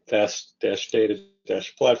 lightbend.com,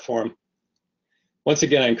 fast-data-platform. Once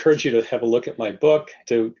again, I encourage you to have a look at my book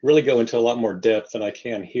to really go into a lot more depth than I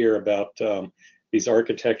can here about these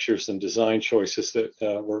architectures and design choices that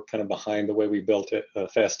were kind of behind the way we built a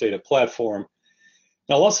fast data platform.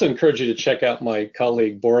 And I'll also encourage you to check out my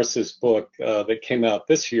colleague Boris's book that came out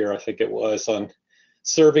this year, I think it was, on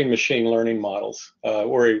serving machine learning models,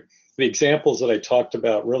 where the examples that I talked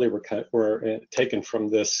about really were taken from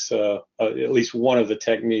this, at least one of the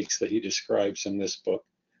techniques that he describes in this book,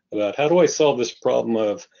 about how do I solve this problem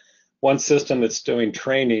of one system that's doing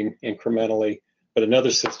training incrementally, but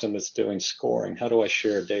another system that's doing scoring. How do I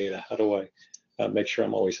share data? How do I make sure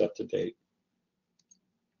I'm always up to date?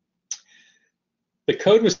 The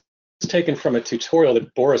code was taken from a tutorial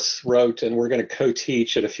that Boris wrote, and we're going to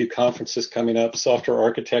co-teach at a few conferences coming up: Software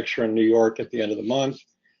Architecture in New York at the end of the month,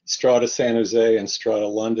 Strata San Jose, and Strata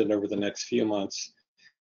London over the next few months.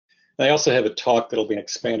 And I also have a talk that'll be an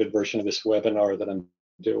expanded version of this webinar that I'm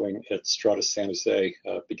doing at Strata San Jose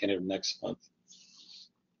beginning of next month.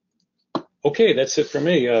 Okay, that's it for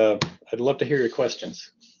me. I'd love to hear your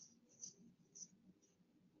questions.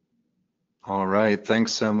 All right,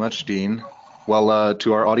 thanks so much, Dean. Well,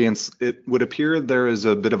 to our audience, it would appear there is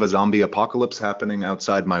a bit of a zombie apocalypse happening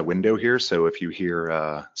outside my window here, so if you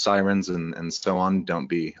hear sirens and so on, don't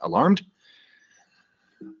be alarmed.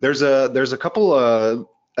 There's a couple,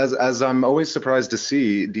 as I'm always surprised to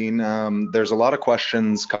see, Dean, there's a lot of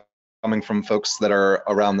questions coming from folks that are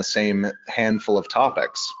around the same handful of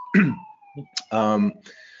topics.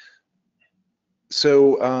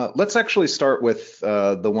 So let's actually start with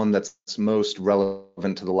the one that's most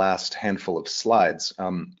relevant to the last handful of slides.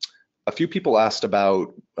 A few people asked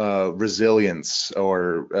about resilience,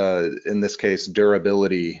 or in this case,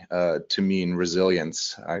 durability to mean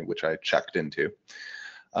resilience, which I checked into.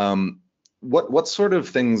 What sort of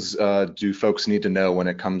things do folks need to know when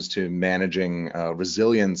it comes to managing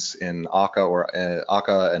resilience in Akka or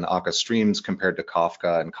Akka and Akka Streams compared to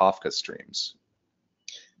Kafka and Kafka Streams?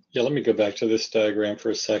 Yeah, let me go back to this diagram for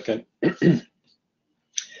a second.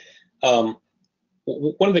 One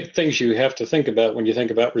of the things you have to think about when you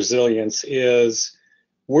think about resilience is,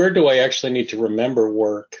 where do I actually need to remember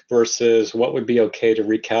work versus what would be okay to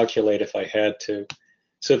recalculate if I had to?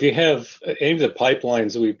 So if you have any of the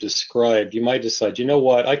pipelines that we've described, you might decide, you know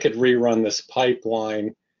what, I could rerun this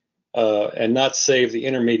pipeline and not save the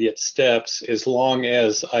intermediate steps as long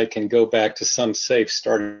as I can go back to some safe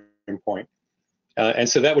starting point. And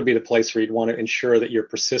so that would be the place where you'd want to ensure that you're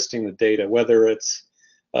persisting the data, whether it's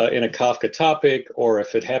in a Kafka topic, or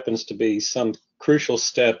if it happens to be some crucial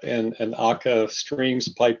step in an Akka Streams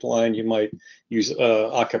pipeline, you might use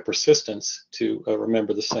Akka persistence to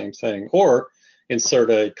remember the same thing, or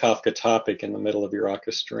insert a Kafka topic in the middle of your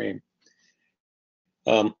Akka stream.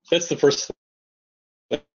 That's the first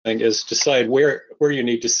thing, is decide where you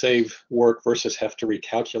need to save work versus have to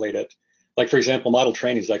recalculate it. Like, for example, model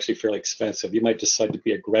training is actually fairly expensive. You might decide to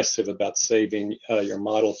be aggressive about saving your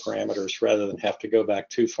model parameters rather than have to go back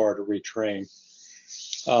too far to retrain.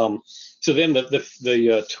 So then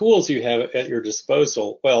the tools you have at your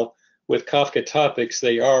disposal, well, with Kafka topics,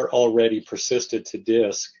 they are already persisted to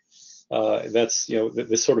disk. That's,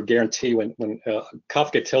 this sort of guarantee when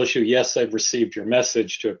Kafka tells you, yes, I've received your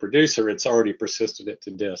message to a producer, it's already persisted it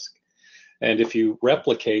to disk. And if you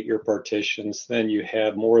replicate your partitions, then you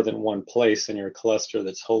have more than one place in your cluster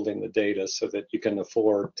that's holding the data so that you can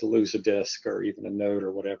afford to lose a disk or even a node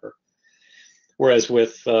or whatever. Whereas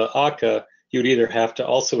with Akka, you'd either have to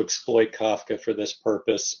also exploit Kafka for this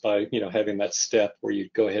purpose by having that step where you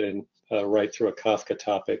go ahead and write through a Kafka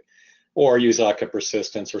topic, or use Akka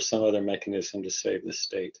persistence or some other mechanism to save the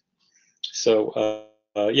state. So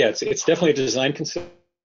yeah, it's definitely a design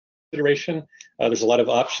consideration. There's a lot of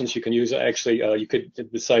options you can use. Actually, you could,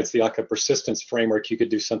 besides the Akka persistence framework, you could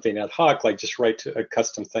do something ad hoc, like just write a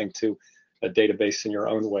custom thing to a database in your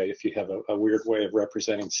own way. If you have a weird way of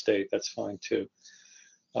representing state, that's fine too.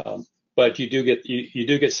 But you do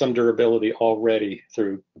get some durability already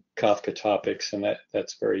through Kafka topics, and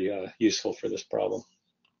that's very useful for this problem.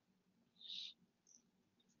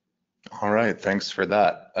 All right, thanks for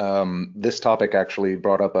that. This topic actually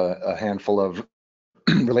brought up a handful of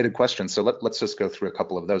related questions, so let's just go through a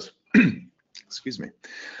couple of those. Excuse me.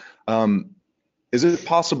 Is it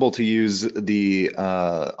possible to use the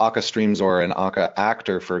Akka Streams or an Akka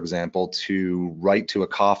Actor, for example, to write to a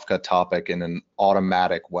Kafka topic in an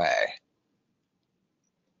automatic way?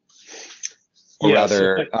 Or yes,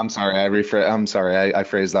 rather, I'm sorry, I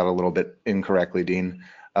phrased that a little bit incorrectly, Dean.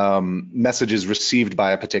 Messages received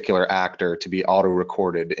by a particular actor to be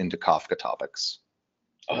auto-recorded into Kafka topics.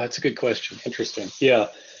 Oh, that's a good question. Interesting. Yeah.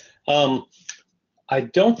 I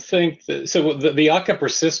don't think that, so the Akka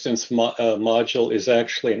persistence module is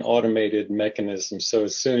actually an automated mechanism. So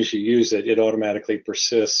as soon as you use it, it automatically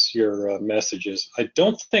persists your messages. I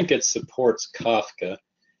don't think it supports Kafka.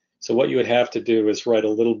 So what you would have to do is write a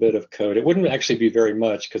little bit of code. It wouldn't actually be very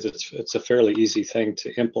much because it's a fairly easy thing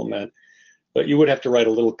to implement, but you would have to write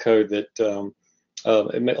a little code that,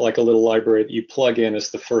 like a little library that you plug in as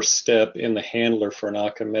the first step in the handler for an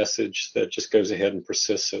Akka message that just goes ahead and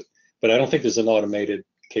persists it. But I don't think there's an automated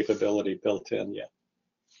capability built in yet.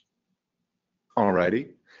 All righty.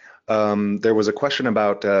 There was a question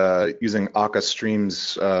about using Akka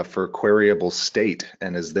Streams for queryable state,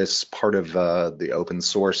 and is this part of the open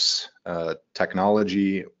source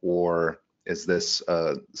technology, or is this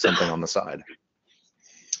something on the side?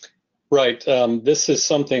 Right. This is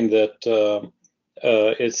something that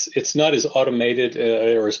it's not as automated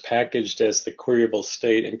or as packaged as the queryable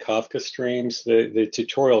state in Kafka Streams, the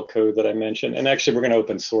tutorial code that I mentioned. And actually, we're going to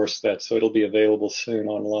open source that, so it'll be available soon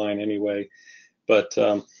online anyway. But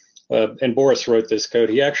and Boris wrote this code.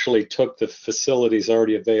 He actually took the facilities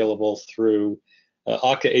already available through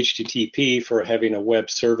Akka HTTP for having a web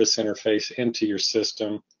service interface into your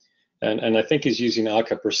system. And I think he's using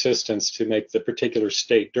Akka persistence to make the particular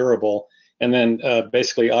state durable. And then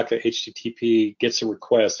basically Akka HTTP gets a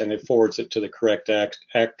request and it forwards it to the correct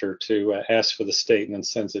actor to ask for the state and then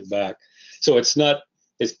sends it back. So it's not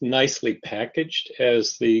as nicely packaged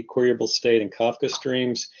as the queryable state in Kafka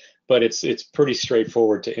Streams, but it's pretty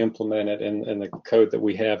straightforward to implement it, and the code that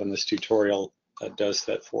we have in this tutorial does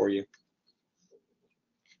that for you.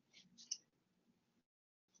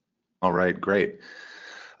 All right, great.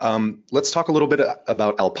 Let's talk a little bit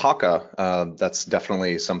about Alpaca. That's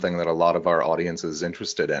definitely something that a lot of our audience is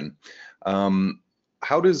interested in.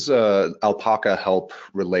 How does Alpaca help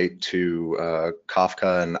relate to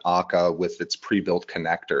Kafka and Akka with its pre-built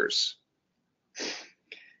connectors?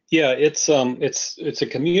 Yeah, it's a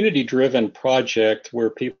community-driven project where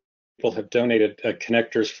people have donated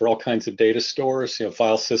connectors for all kinds of data stores,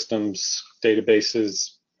 file systems,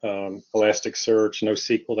 databases, Elasticsearch,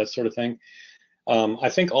 NoSQL, that sort of thing. I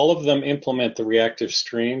think all of them implement the reactive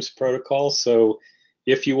streams protocol. So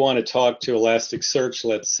if you want to talk to Elasticsearch,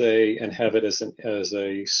 let's say, and have it as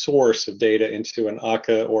a source of data into an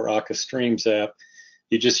Akka or Akka Streams app,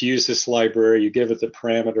 you just use this library, you give it the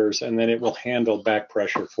parameters, and then it will handle back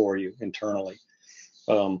pressure for you internally.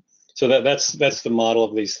 So that's the model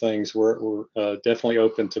of these things. We're definitely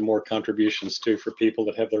open to more contributions too for people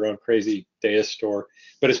that have their own crazy data store.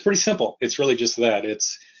 But it's pretty simple. It's really just that.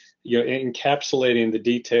 It's encapsulating the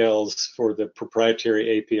details for the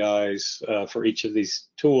proprietary APIs for each of these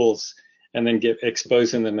tools, and then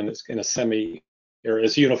exposing them in a semi or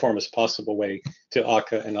as uniform as possible way to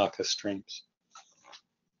Akka and Akka Streams.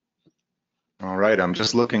 All right, I'm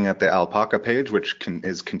just looking at the Alpaca page, which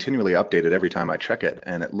is continually updated every time I check it,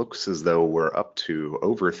 and it looks as though we're up to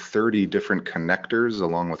over 30 different connectors,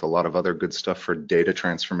 along with a lot of other good stuff for data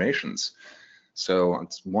transformations. So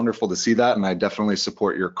it's wonderful to see that, and I definitely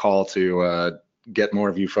support your call to get more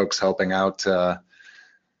of you folks helping out the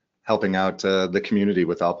community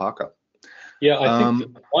with Alpaca. Yeah, I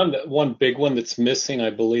think one big one that's missing,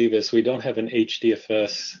 I believe, is we don't have an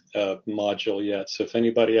HDFS module yet. So if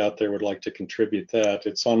anybody out there would like to contribute that,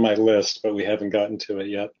 it's on my list, but we haven't gotten to it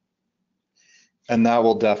yet. And that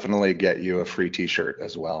will definitely get you a free T-shirt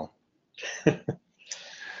as well.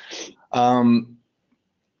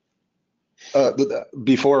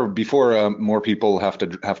 Before more people have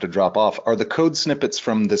to drop off, are the code snippets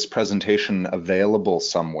from this presentation available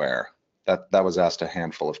somewhere? That was asked a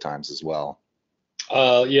handful of times as well.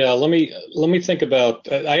 Yeah, let me think about.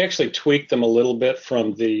 I actually tweaked them a little bit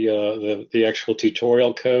from the actual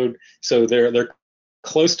tutorial code, so they're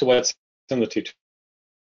close to what's in the tutorial.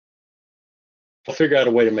 I'll figure out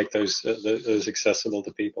a way to make those accessible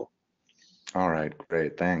to people. All right,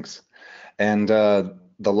 great, thanks. And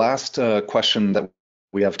the last question that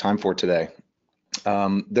we have time for today.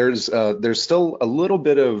 There's still a little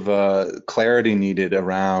bit of clarity needed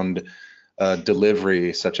around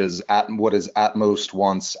delivery, such as what is at most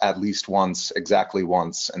once, at least once, exactly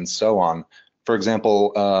once, and so on. For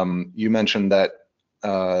example, you mentioned that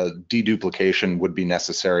deduplication would be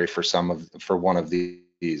necessary for one of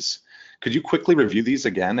these. Could you quickly review these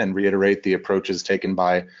again and reiterate the approaches taken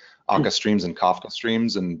by Akka Streams and Kafka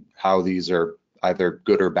Streams and how these are either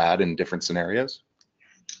good or bad in different scenarios?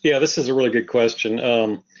 Yeah, this is a really good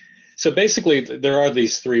question. So basically, there are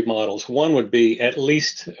these three models. One would be at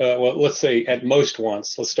least, well, let's say at most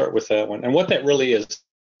once. Let's start with that one. And what that really is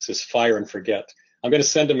fire and forget. I'm going to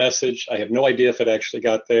send a message. I have no idea if it actually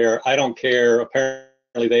got there. I don't care.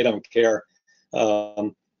 Apparently, they don't care.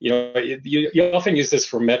 you often use this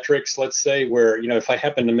for metrics, let's say, where, if I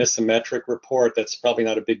happen to miss a metric report, that's probably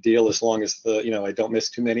not a big deal as long as I don't miss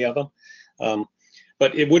too many of them.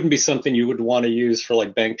 But it wouldn't be something you would want to use for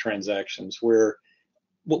like bank transactions, where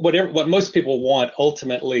what most people want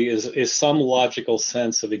ultimately is some logical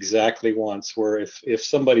sense of exactly once, where if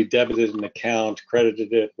somebody debited an account,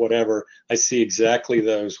 credited it, whatever, I see exactly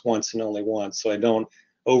those once and only once, so I don't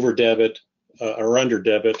over debit or under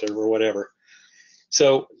debit or whatever.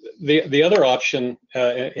 So the other option,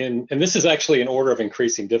 and this is actually an order of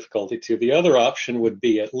increasing difficulty too, the other option would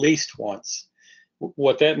be at least once.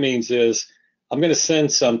 What that means is, I'm going to send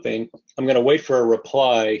something, I'm going to wait for a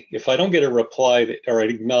reply. If I don't get a reply or an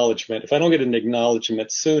acknowledgement, if I don't get an acknowledgement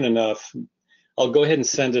soon enough, I'll go ahead and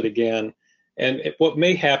send it again. And what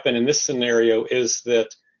may happen in this scenario is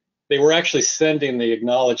that they were actually sending the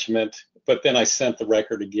acknowledgement, but then I sent the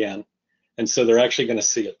record again. And so they're actually going to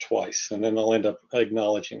see it twice, and then they'll end up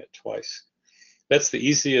acknowledging it twice. That's the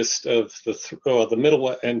easiest of the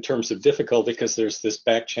middle in terms of difficulty, because there's this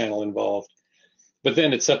back channel involved. But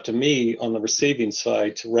then it's up to me on the receiving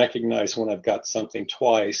side to recognize when I've got something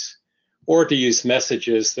twice, or to use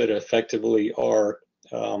messages that effectively are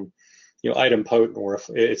idempotent, or if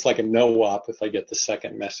it's like a no-op if I get the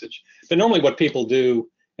second message. But normally what people do,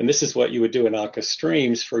 and this is what you would do in Akka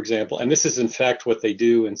Streams, for example, and this is in fact what they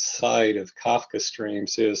do inside of Kafka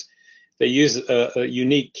Streams, is they use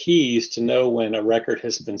unique keys to know when a record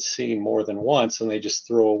has been seen more than once, and they just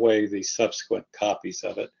throw away the subsequent copies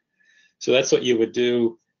of it. So that's what you would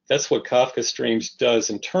do. That's what Kafka Streams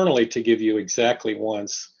does internally to give you exactly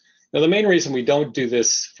once. Now, the main reason we don't do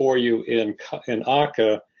this for you in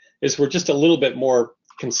Akka is we're just a little bit more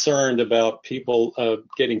concerned about people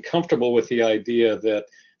getting comfortable with the idea that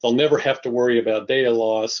they'll never have to worry about data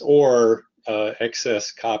loss or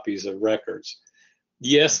excess copies of records.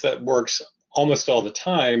 Yes, that works almost all the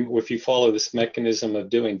time if you follow this mechanism of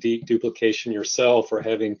doing deduplication yourself, or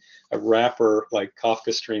having a wrapper like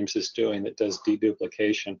Kafka Streams is doing that does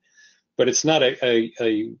deduplication. But it's not a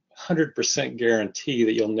 100% guarantee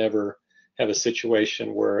that you'll never have a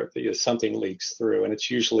situation where something leaks through, and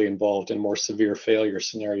it's usually involved in more severe failure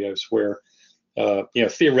scenarios where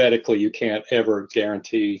theoretically you can't ever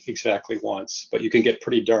guarantee exactly once, but you can get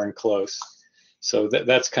pretty darn close. So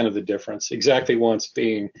that's kind of the difference. Exactly once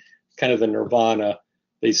being kind of the nirvana.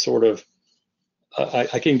 They sort of,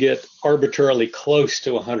 I can get arbitrarily close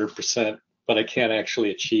to 100%, but I can't actually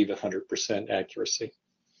achieve 100% accuracy.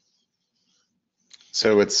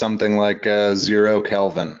 So it's something like 0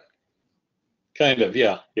 Kelvin. Kind of,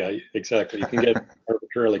 yeah, exactly. You can get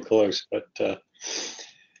arbitrarily close, but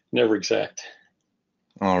never exact.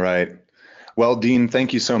 All right. Well, Dean,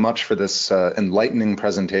 thank you so much for this enlightening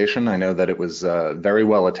presentation. I know that it was very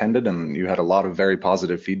well attended, and you had a lot of very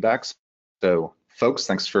positive feedbacks. So, folks,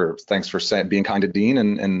 thanks for being kind to Dean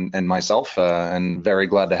and myself, and very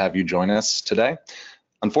glad to have you join us today.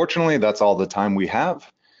 Unfortunately, that's all the time we have.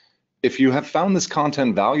 If you have found this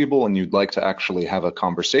content valuable and you'd like to actually have a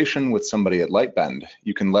conversation with somebody at Lightbend,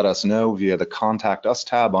 you can let us know via the Contact Us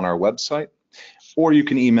tab on our website, or you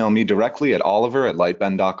can email me directly at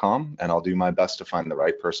oliver@lightbend.com, and I'll do my best to find the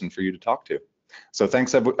right person for you to talk to. So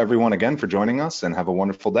thanks everyone again for joining us, and have a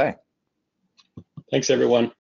wonderful day. Thanks, everyone.